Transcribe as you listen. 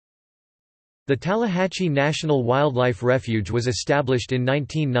The Tallahatchie National Wildlife Refuge was established in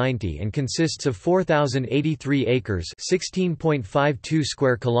 1990 and consists of 4,083 acres (16.52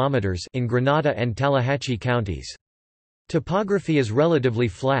 square kilometers) in Grenada and Tallahatchie counties. Topography is relatively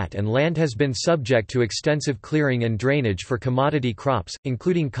flat and land has been subject to extensive clearing and drainage for commodity crops,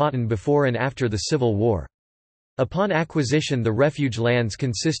 including cotton before and after the Civil War. Upon acquisition, the refuge lands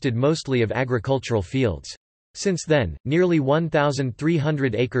consisted mostly of agricultural fields. Since then, nearly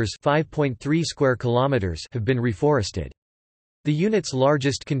 1,300 acres (5.3 square kilometers) have been reforested. The unit's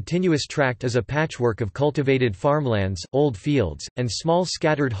largest continuous tract is a patchwork of cultivated farmlands, old fields, and small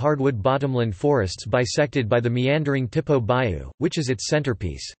scattered hardwood bottomland forests bisected by the meandering Tipo Bayou, which is its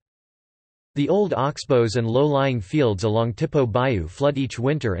centerpiece. The old oxbows and low-lying fields along Tipo Bayou flood each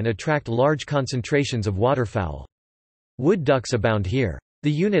winter and attract large concentrations of waterfowl. Wood ducks abound here.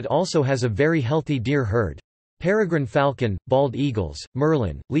 The unit also has a very healthy deer herd. Peregrine falcon, bald eagles,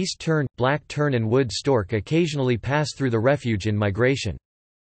 merlin, least tern, black tern and wood stork occasionally pass through the refuge in migration.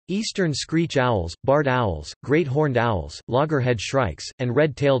 Eastern screech owls, barred owls, great horned owls, loggerhead shrikes, and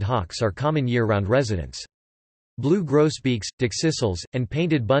red-tailed hawks are common year-round residents. Blue grosbeaks, dickcissels, and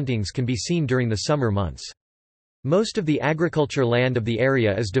painted buntings can be seen during the summer months. Most of the agriculture land of the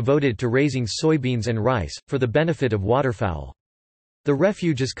area is devoted to raising soybeans and rice, for the benefit of waterfowl. The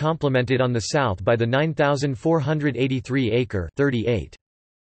refuge is complemented on the south by the 9,483-acre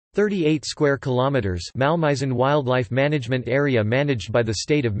 (38 square kilometers) Malmaison Wildlife Management Area managed by the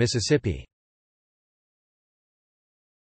state of Mississippi.